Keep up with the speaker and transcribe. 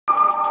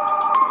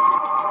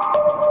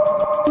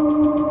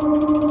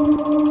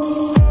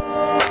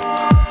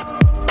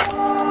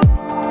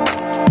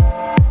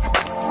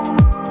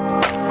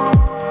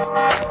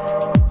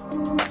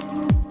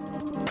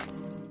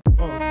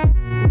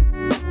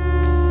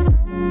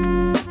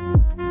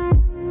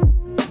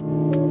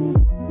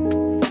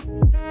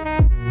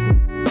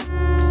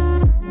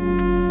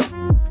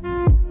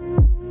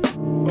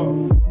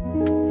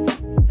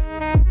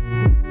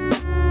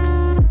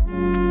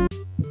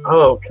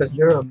because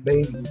you're a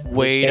baby.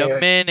 Wait a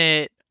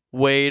minute.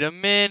 Wait a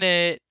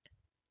minute.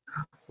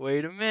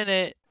 Wait a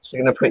minute. She's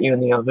gonna put you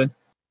in the oven.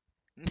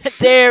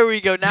 There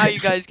we go. Now you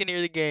guys can hear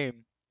the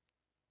game.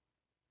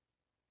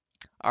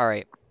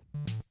 Alright.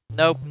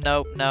 Nope,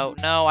 nope, no,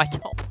 no, I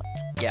don't want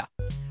to. Yeah.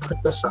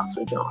 Put the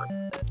sausage on.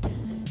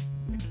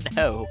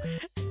 No.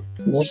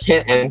 Just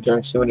hit enter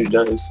and see what it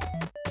does.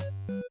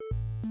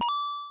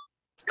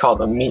 It's called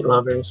the Meat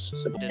Lovers.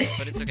 So It is,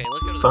 but it's okay.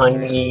 Let's go to the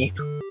funny.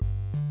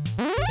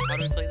 How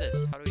do we play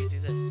this? How do we do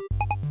this?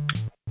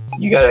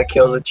 You gotta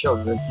kill the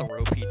children.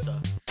 Throw pizza.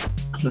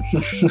 Kill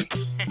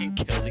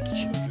the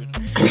children.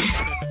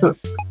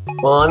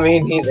 Well, I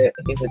mean, he's a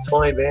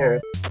toy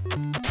bear,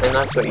 and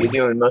that's what you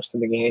do in most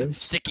of the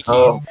games. Sticky keys.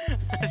 Oh.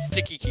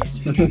 Sticky keys.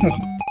 Just juke him out.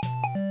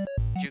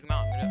 Juke him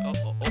out.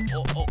 I'm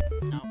gonna.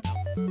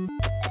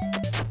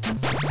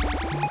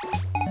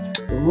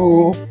 No.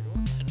 Ooh,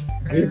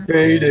 get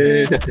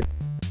baited. Dude,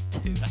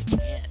 I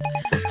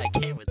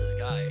can't with this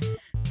guy.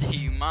 Do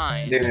you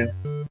mind? Dude,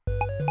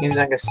 he's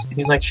like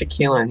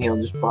Shaquille O'Neal,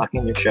 just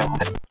blocking your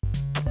shot.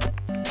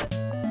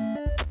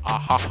 Ah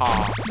ha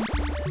ha.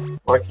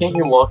 Why can't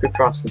you walk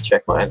across the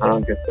check line? I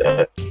don't get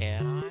that.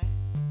 Can I?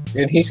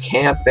 Dude, he's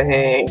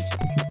camping.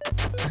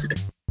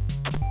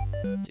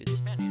 Dude,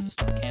 this man needs to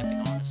start camping,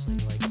 honestly.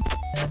 Like,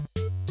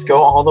 Just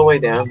go all the way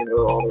down and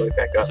go all the way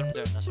back up. that's what I'm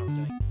doing. That's what I'm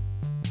doing.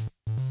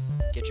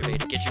 Get your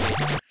bait. Get your bait.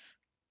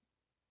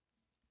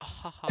 Ah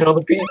ha ha. Tell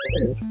the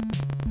pieces.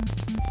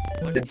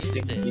 What Did is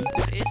Sticky this? just-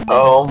 What is this?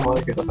 Oh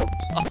my god.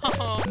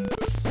 Oh.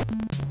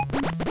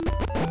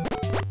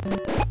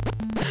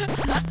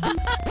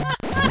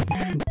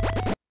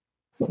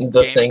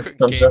 The sink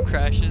comes game up.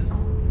 crashes.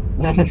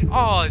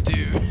 Oh,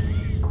 dude.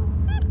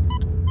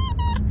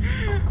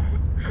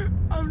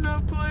 I'm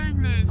not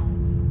playing this.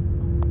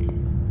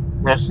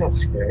 That's not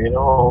scary at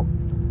all.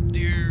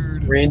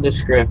 Dude. Read the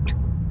script.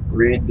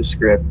 Read the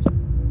script.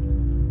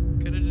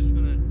 Could I just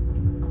wanna...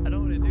 I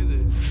don't wanna do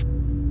this.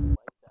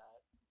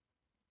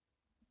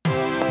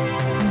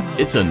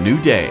 It's a new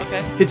day.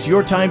 Okay. It's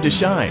your time to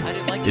shine. I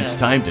didn't like It's that.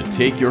 time to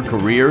take your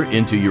career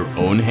into your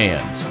own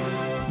hands.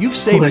 You've What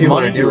saved do you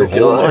wanna money do your with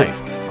your whole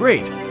life? life.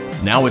 Great.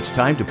 Now it's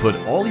time to put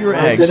all your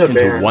Why is eggs it a into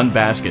bear? one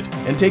basket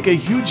and take a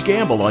huge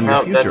gamble on your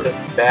Oh, that's future.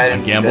 a bad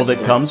A gamble that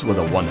investment. comes with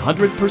a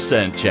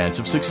 100% chance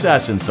of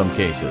success in some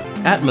cases.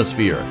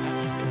 Atmosphere.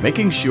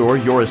 Making sure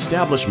your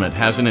establishment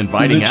has an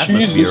inviting The cheese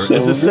atmosphere is so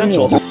is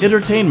essential good. to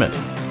entertainment.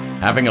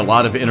 Having a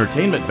lot of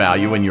entertainment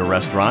value in your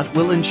restaurant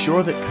will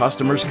ensure that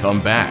customers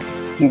come back.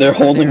 They're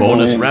holding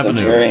Bonus balloons.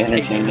 That's revenue. very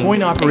entertaining.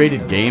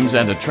 Coin-operated games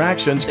and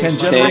attractions can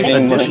Saving generate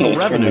money, additional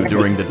it's revenue really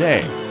during the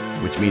day,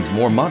 which means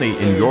more money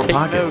in your Take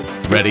pocket, notes,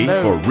 take ready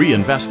for notes.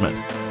 reinvestment.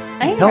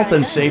 Health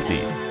and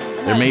safety.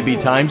 There may be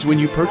times when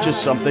you purchase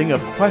something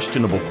of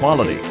questionable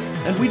quality,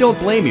 and we don't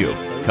blame you.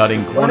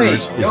 Cutting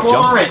corners is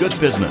just good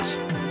business.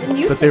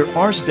 But there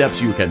are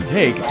steps you can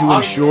take to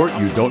ensure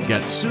you don't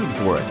get sued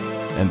for it.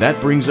 And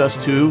that brings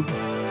us to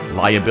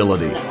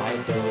liability.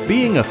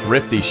 Being a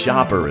thrifty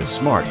shopper is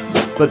smart,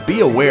 but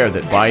be aware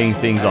that buying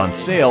things on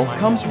sale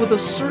comes with a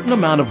certain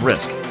amount of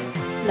risk.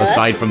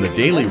 Aside from the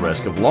daily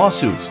risk of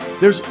lawsuits,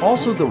 there's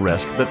also the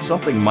risk that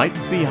something might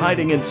be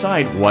hiding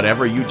inside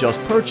whatever you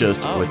just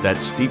purchased with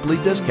that steeply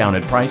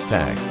discounted price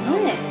tag.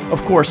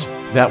 Of course,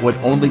 that would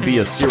only be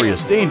a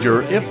serious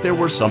danger if there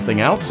were something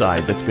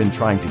outside that's been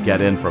trying to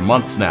get in for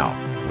months now,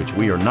 which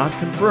we are not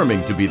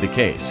confirming to be the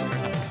case.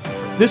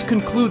 This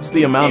concludes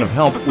the amount of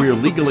help we are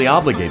legally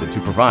obligated to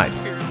provide.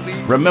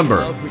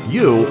 Remember,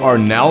 you are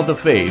now the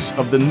face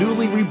of the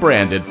newly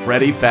rebranded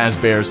Freddy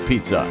Fazbear's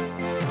Pizza.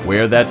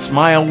 Wear that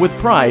smile with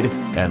pride,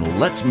 and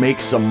let's make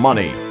some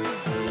money.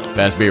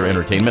 Fazbear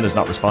Entertainment is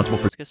not responsible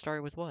for... Let's get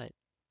started with what?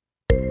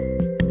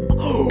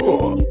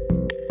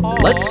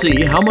 Let's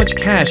see how much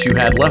cash you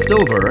had left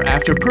over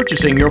after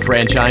purchasing your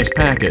franchise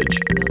package.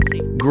 Let's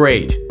see.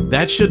 Great,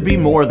 that should be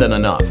more than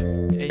enough.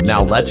 It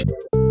Now should- let's...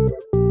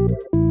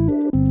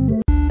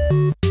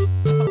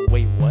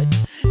 Wait, what?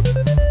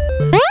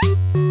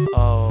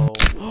 Oh.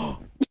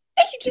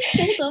 You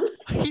just killed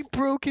him. He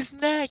broke his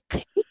neck.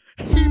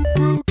 He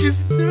broke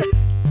his neck.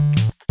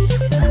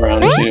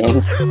 Round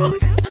two.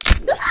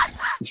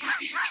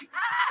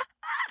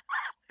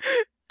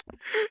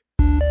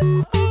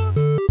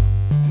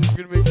 This is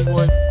gonna make it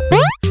once.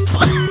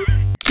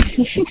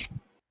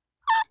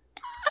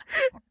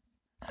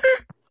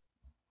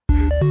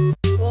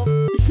 Well,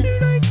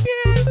 Dude, I can't.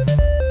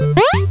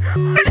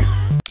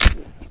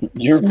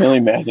 You're really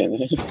bad at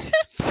this.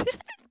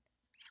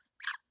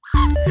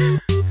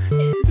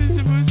 This is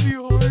supposed to be a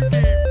horror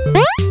game.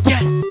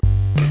 Yes!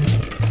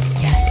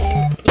 Yes!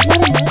 you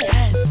gotta know it.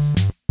 Yes!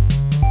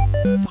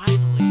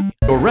 Finally.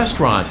 Your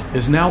restaurant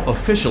is now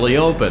officially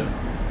open.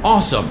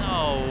 Awesome!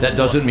 No. That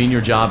doesn't mean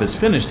your job is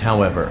finished,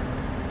 however.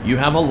 You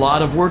have a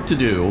lot of work to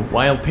do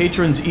while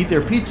patrons eat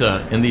their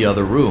pizza in the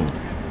other room.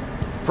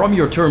 From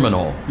your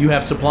terminal, you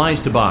have supplies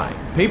to buy,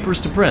 papers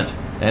to print,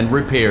 and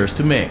repairs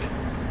to make.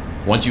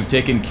 Once you've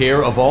taken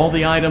care of all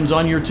the items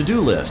on your to-do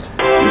list, you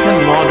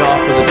can log off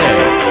for the day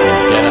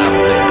and get out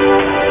of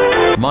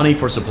there. Money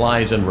for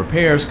supplies and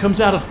repairs comes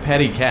out of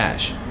petty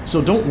cash,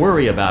 so don't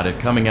worry about it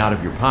coming out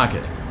of your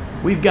pocket.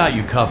 We've got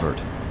you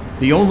covered.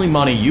 The only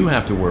money you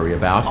have to worry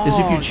about is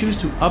if you choose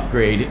to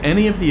upgrade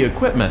any of the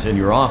equipment in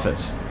your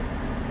office.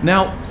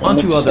 Now,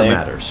 onto other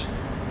matters.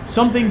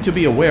 Something to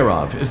be aware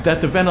of is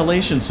that the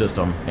ventilation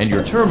system and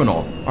your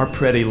terminal are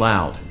pretty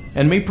loud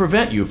and may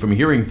prevent you from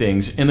hearing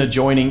things in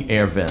adjoining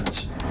air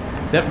vents.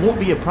 That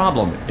won't be a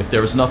problem if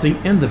there is nothing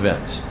in the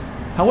vents.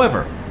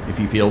 However, if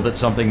you feel that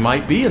something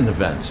might be in the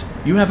vents,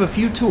 you have a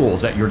few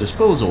tools at your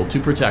disposal to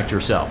protect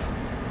yourself.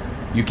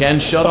 You can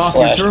shut off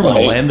your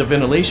terminal and the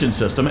ventilation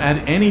system at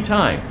any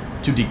time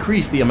to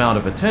decrease the amount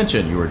of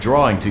attention you are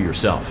drawing to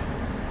yourself.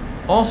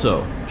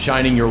 Also,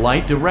 shining your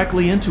light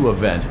directly into a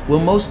vent will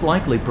most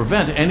likely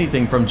prevent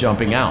anything from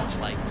jumping out.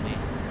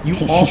 You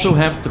also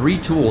have 3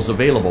 tools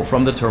available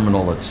from the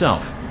terminal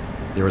itself.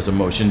 There is a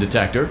motion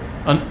detector,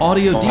 an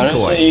audio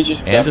decoy,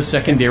 and a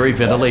secondary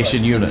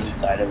ventilation unit.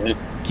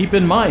 Keep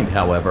in mind,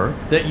 however,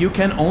 that you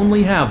can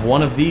only have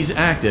one of these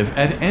active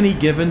at any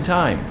given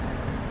time.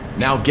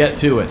 Now get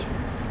to it.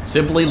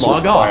 Simply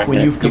log off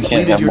when you've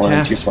completed your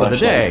tasks for the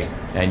day,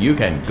 and you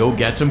can go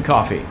get some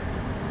coffee.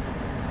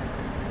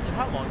 So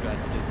how long do I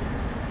have to do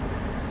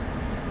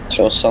this?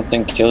 Till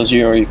something kills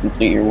you or you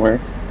complete your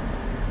work.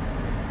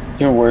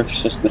 Your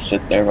work's just to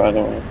sit there, by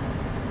the way.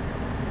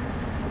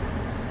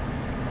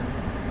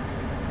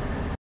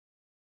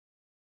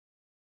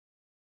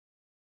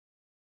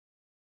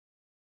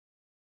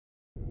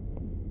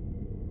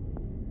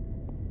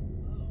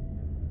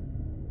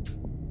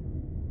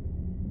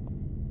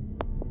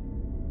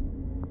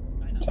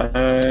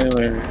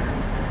 Tyler.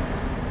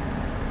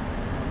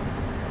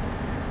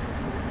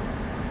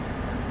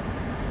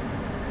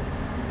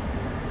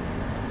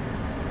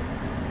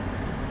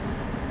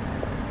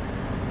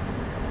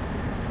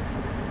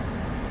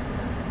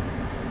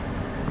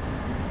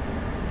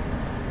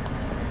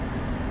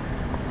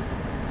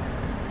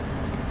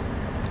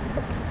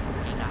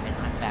 Hey guys,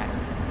 I'm back.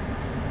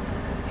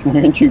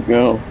 Where'd you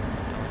go? I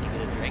went to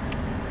get a drink.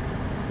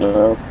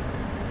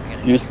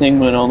 Your thing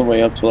went all the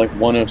way up to like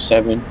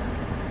 107.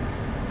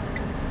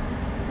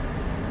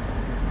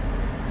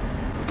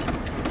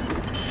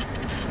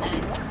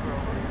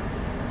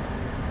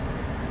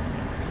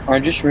 I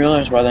just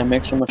realized why that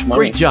makes so much money.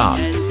 Great job!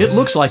 It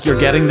looks like you're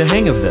getting the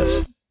hang of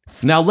this.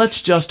 Now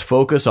let's just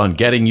focus on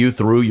getting you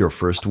through your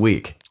first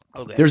week.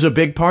 Okay. There's a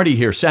big party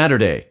here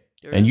Saturday,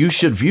 and you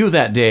should view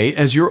that day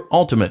as your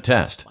ultimate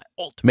test.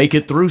 Make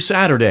it through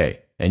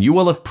Saturday, and you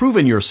will have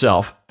proven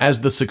yourself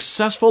as the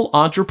successful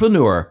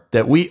entrepreneur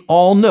that we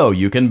all know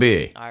you can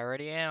be. I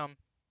already am.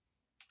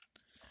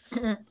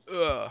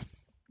 Ugh.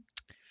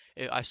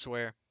 I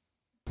swear.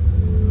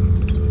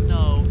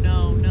 No,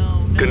 no, no, no.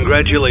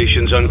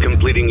 Congratulations on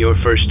completing your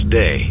first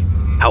day.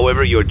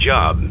 However, your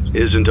job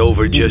isn't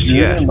over just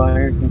yet.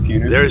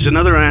 There is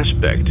another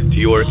aspect to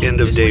your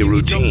end-of-day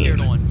routine,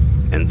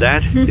 and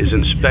that is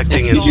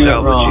inspecting and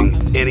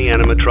salvaging any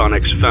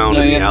animatronics found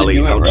in the alley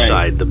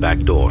outside the back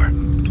door.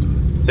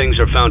 Things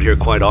are found here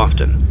quite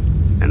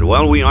often, and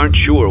while we aren't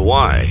sure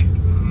why,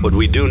 what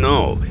we do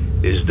know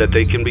is that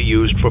they can be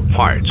used for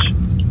parts,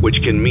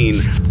 which can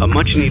mean a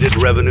much-needed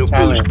revenue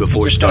boost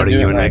before starting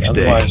your next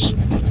day.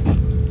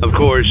 Of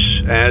course,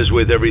 as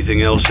with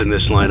everything else in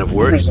this line of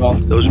work,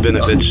 those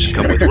benefits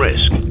come with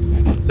risk.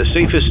 The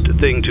safest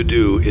thing to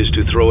do is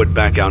to throw it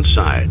back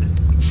outside,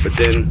 but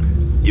then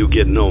you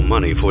get no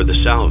money for the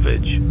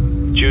salvage.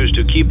 Choose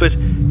to keep it,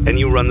 and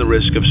you run the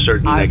risk of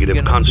certain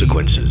negative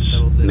consequences,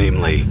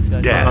 namely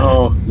death,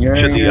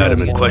 should the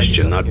item in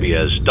question not be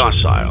as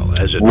docile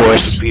as it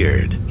once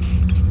appeared.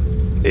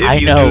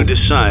 If you do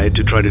decide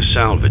to try to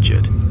salvage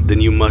it, then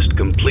you must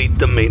complete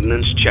the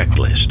maintenance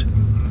checklist.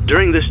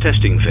 During this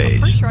testing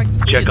phase,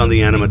 check on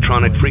the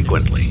animatronic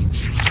frequently.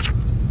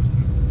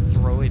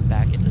 Throw it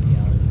back into the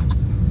alley.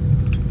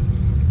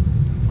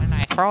 When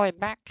I throw it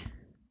back.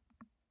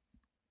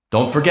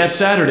 Don't forget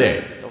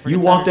Saturday. You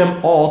want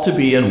them all to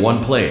be in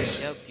one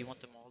place. Yep, you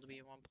want them all to be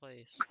in one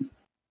place.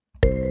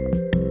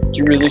 Did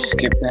you really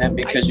skip that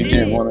because you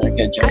didn't want to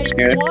get jump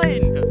scared?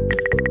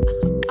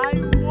 I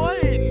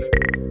won!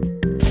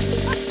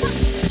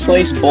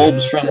 Replace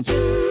bulbs from...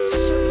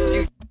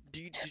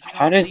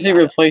 How does it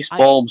replace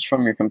bulbs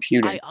from your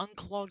computer? I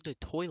unclogged the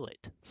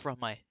toilet from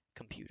my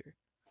computer.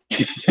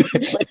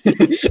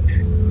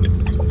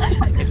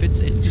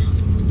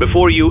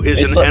 Before you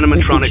is an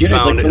animatronic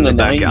found in the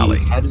back alley.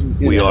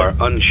 We are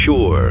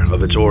unsure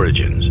of its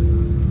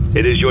origins.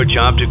 It is your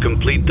job to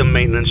complete the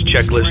maintenance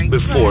checklist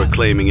before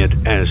claiming it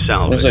as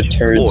salvage.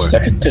 Or,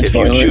 if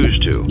you choose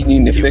to,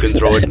 you can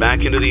throw it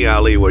back into the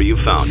alley where you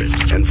found it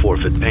and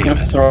forfeit payment.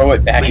 Throw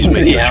it back into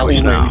the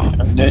alley where you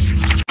found it.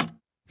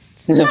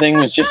 The thing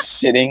was just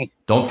sitting.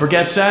 Don't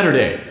forget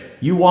Saturday.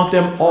 You want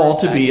them all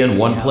to be in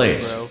one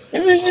place.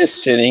 It was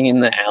just sitting in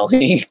the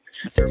alley.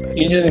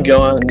 You just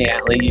go out in the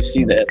alley, you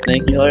see that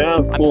thing, you're like,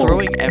 oh, cool. I'm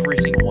throwing every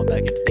single one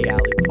back into the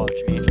alley.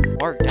 Watch me.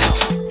 Mark down.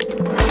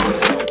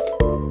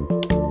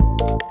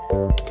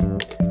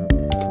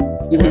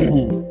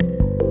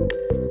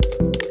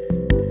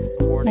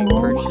 Warning,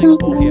 purchasing a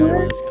bulky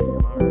item is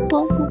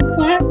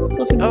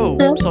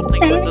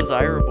something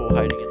undesirable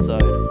hiding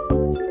inside.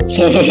 Let's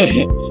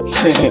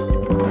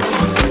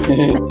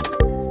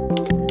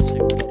see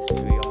what else do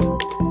we got.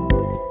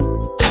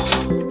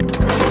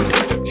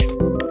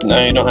 No,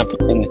 you don't have to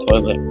clean the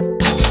toilet.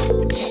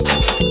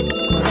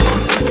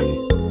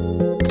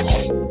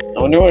 I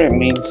wonder what it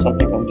means,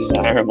 something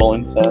undesirable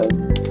inside.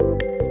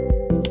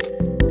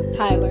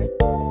 Tyler.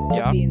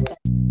 Yeah? Be inside.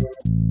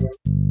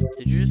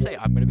 Did you just say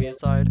I'm gonna be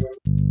inside?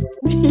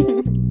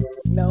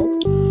 No.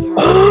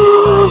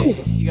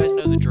 You guys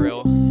know the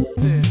drill.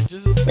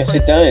 Just Yes,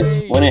 it press does.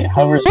 space. When it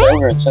hovers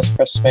over, it says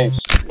press space.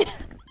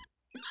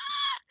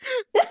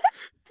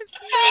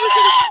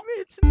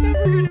 It's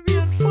never gonna be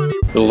unfunny.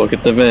 But look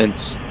at the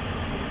vents.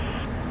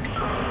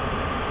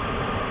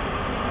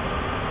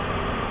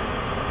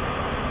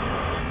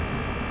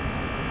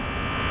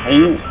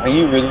 Are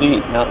you really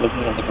not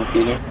looking at the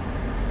computer?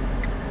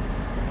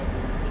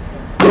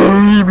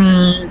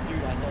 Baby!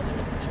 Dude, I thought that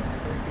was a joke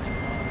story.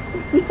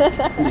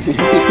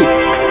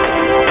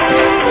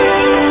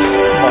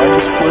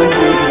 Minus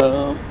plunges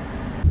now.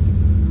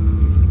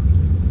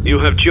 You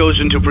have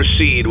chosen to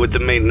proceed with the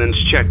maintenance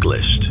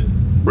checklist.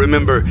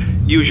 Remember,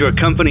 use your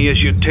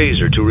company-issued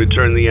taser to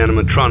return the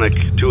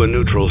animatronic to a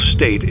neutral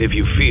state if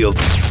you feel...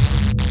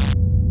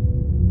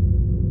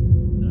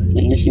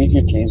 Did you see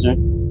your taser?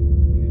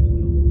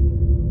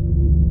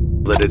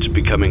 that it's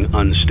becoming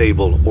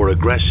unstable or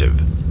aggressive.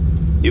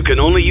 You can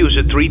only use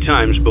it 3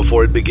 times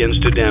before it begins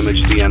to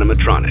damage the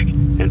animatronic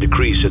and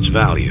decrease its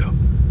value.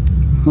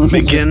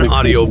 Begin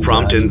audio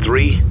prompt in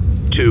 3,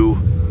 2,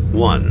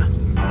 1.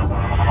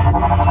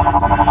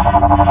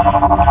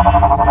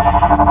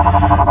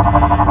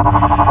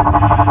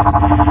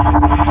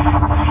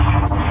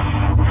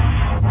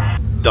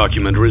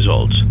 Document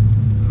results.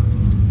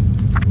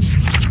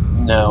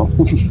 No.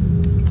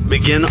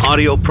 Begin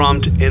audio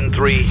prompt in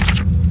 3,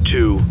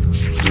 2,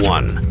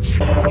 1.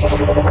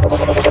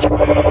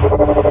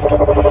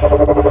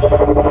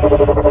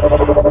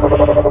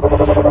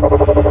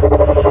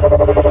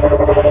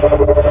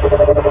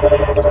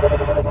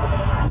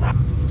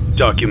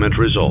 Document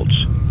results.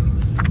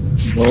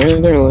 Why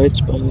are there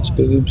lights by its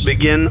boobs?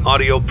 Begin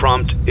audio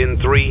prompt in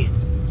 3,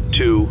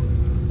 2,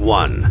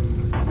 1.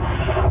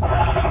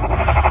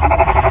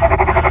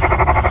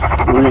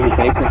 Look at your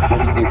paper. Look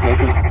at your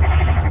paper.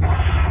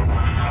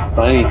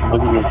 Buddy,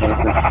 look at your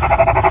paper.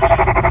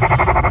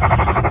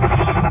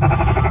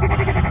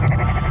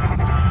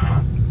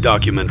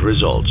 Document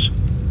results.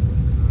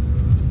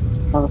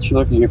 Why don't you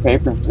look at your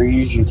paper or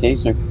use your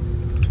taser?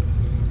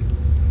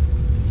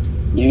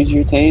 Use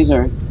your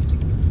taser.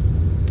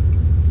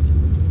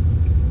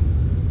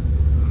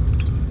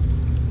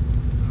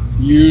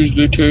 Use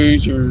the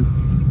taser.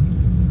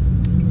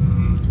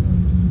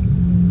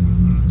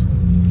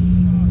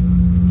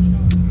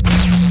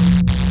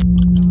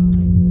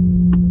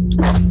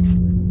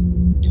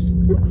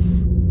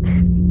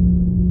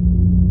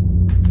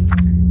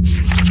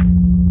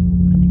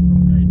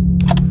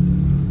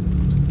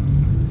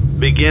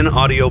 Begin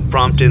audio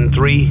prompt in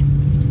 3,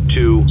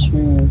 2,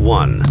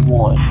 1.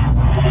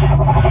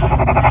 1.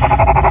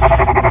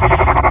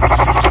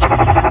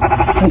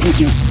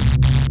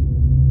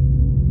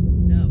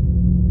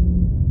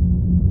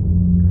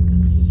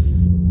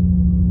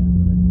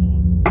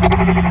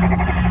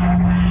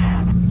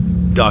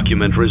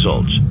 Document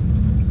results.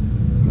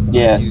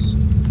 Yes.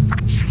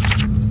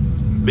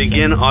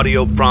 Begin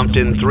audio prompt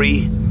in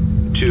 3,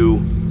 2,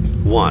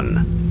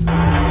 1.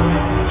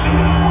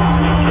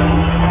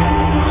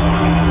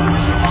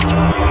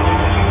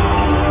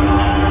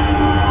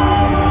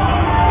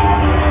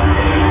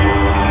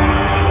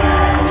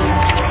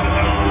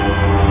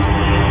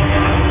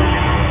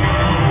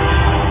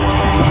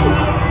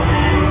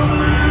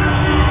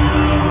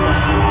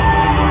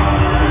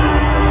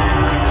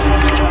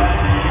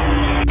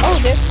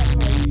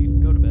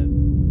 Go to bed.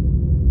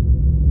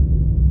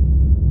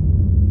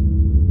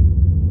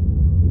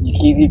 You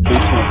keep your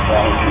Christmas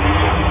right.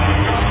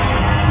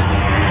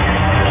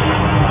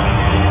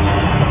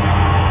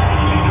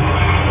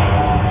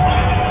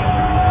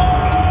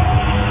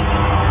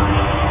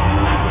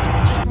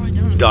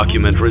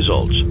 Document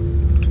results.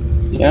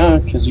 Yeah,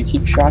 because you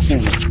keep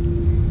shocking me.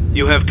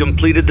 You have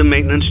completed the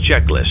maintenance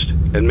checklist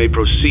and may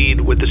proceed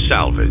with the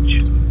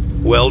salvage.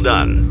 Well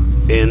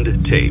done.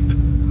 End tape.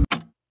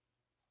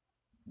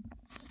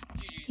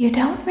 You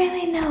don't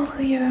really know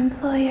who your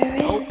employer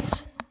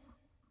is,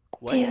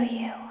 What? do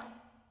you?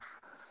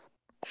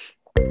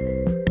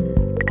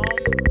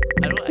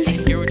 I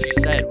didn't hear what she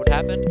said. What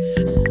happened?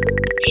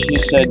 She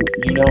said,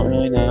 you don't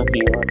really know who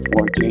you work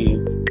for, do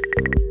you?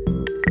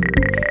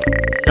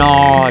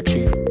 Nah,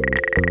 Chief.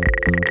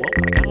 Well,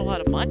 I got a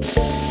lot of money.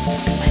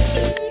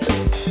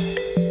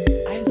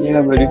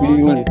 Yeah, but if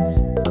you would...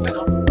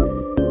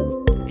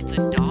 It's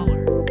 $1.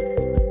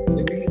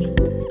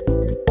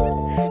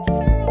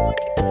 Sarah, look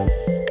at that.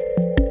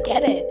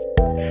 Get it.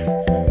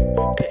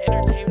 The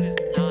entertainment is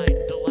 9.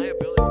 The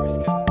liability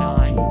risk is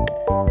 9.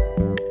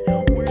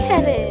 Where's Get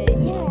Jacob? it,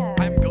 yeah.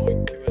 I'm going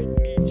to. I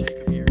need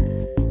Jacob here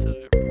to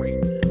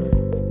rate this. Are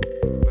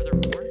there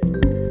more?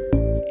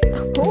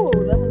 Oh,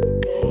 that was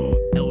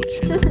good.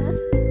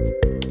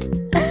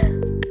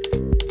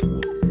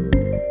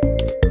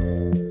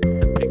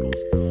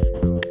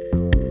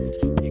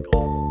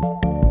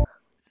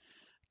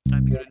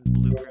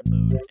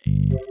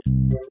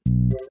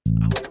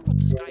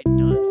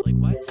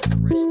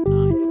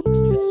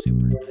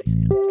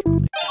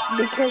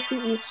 Because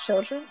he eats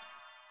children?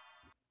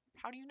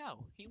 How do you know?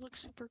 He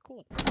looks super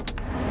cool.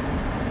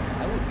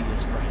 I would be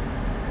his friend.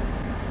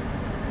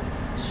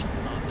 Shut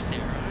up,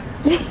 Sarah.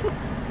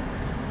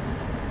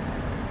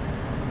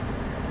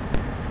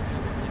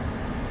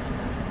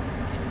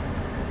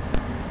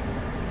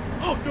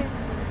 Oh, no!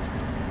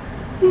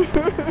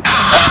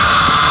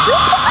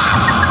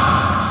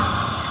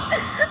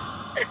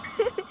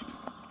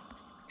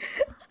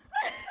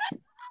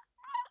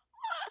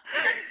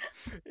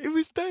 It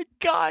was that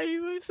guy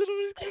who said it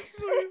was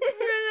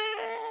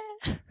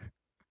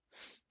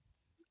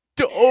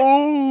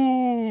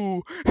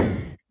Oh!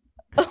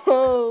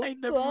 Oh, I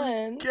never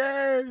fun.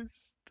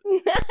 guessed.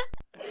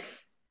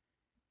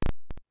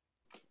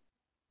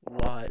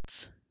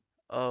 Lots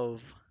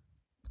of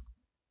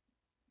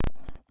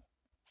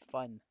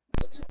fun.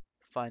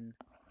 Fun.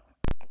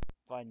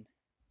 Fun.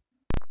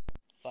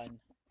 Fun.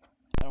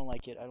 I don't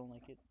like it. I don't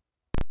like it.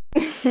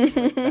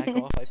 Like, back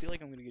off. I feel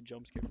like I'm gonna get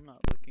jump scared. I'm not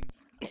looking.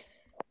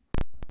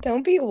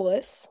 Don't be a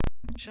wuss.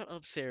 Shut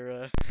up,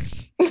 Sarah.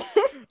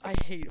 I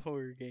hate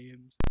horror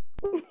games.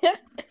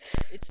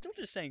 It's still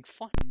just saying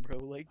fun, bro.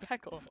 Like,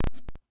 back off.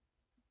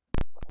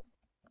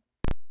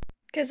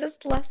 Because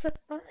it's lots of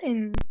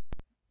fun.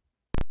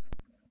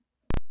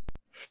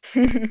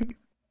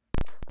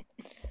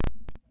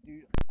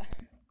 Dude,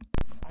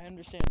 I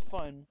understand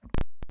fun.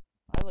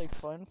 I like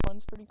fun.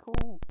 Fun's pretty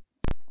cool.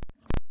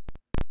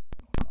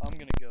 I'm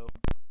gonna go.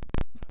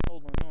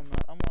 Hold on, no, I'm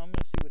not. I'm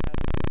gonna see what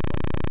happens when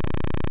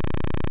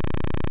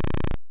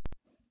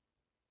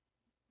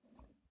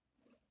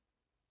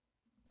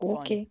fun.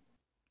 Okay.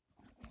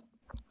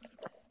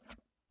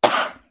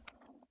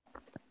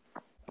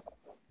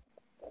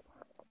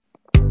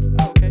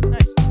 Okay,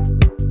 nice.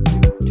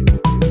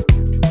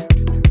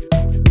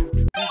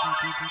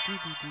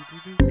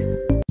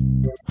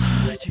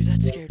 Dude,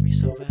 that scared me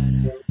so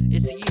bad.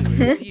 It's you.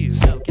 It's you.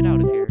 No, get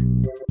out of here.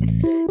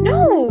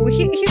 No,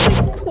 he's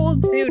a cool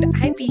dude.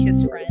 I'd be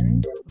his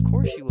friend. Of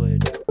course you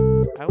would.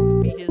 I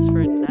would be his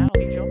friend now.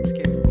 He jump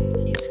scared me.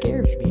 He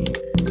scares me.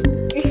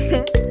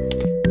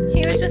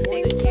 He was just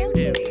being What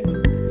did you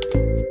do?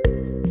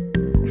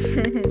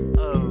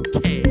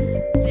 Okay.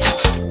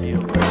 Thank you.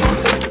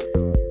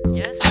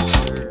 Yes,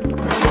 sir.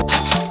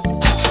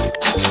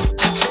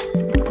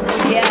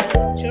 Yeah,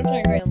 children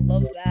are going to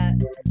love that.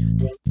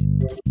 Take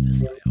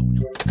this guy out.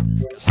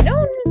 No,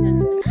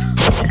 not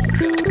this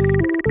guy. No.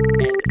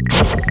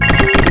 This guy.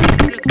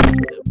 And this guy.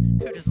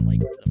 Who doesn't like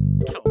them?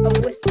 Tell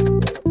me.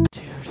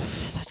 Dude,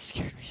 that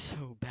scared me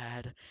so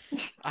bad.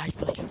 I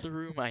like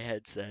threw my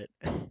headset.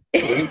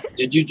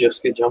 Did you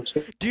just get jump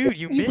scared? Dude,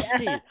 you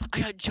missed it. I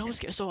got jump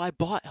scared. So I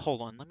bought.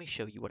 Hold on, let me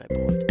show you what I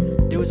bought.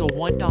 There was a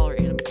 $1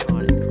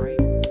 animatronic, right?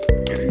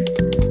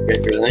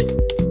 Wait, really?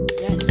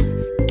 Yes.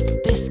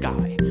 This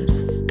guy.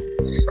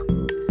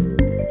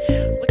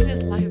 Look at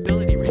his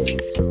liability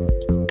risk.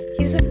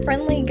 He's a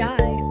friendly guy.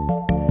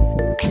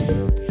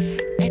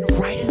 And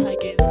right as I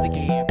get into the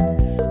game,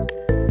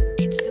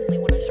 instantly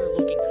when I start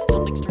looking,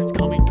 something starts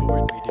coming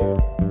towards me, dude.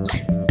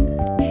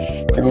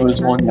 It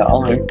was $1.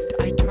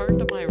 I turned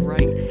to my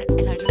right,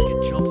 and I just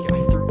get jump scared.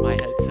 I threw my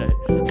headset.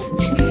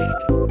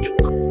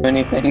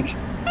 Anything?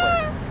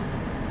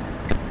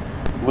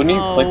 Wouldn't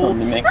you click on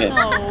to make it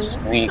No,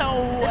 sweet?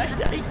 no, I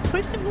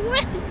put them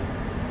away.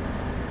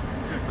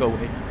 Go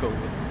away, go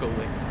away, go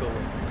away, go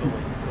away, go away, go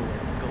away, go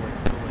away, go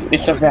away.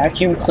 It's a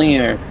vacuum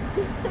cleaner.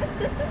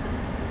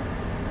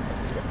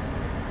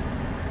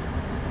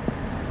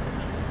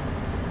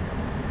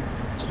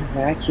 It's a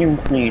vacuum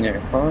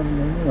cleaner. Oh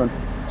no.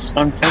 Just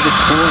unplug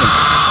its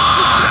cord.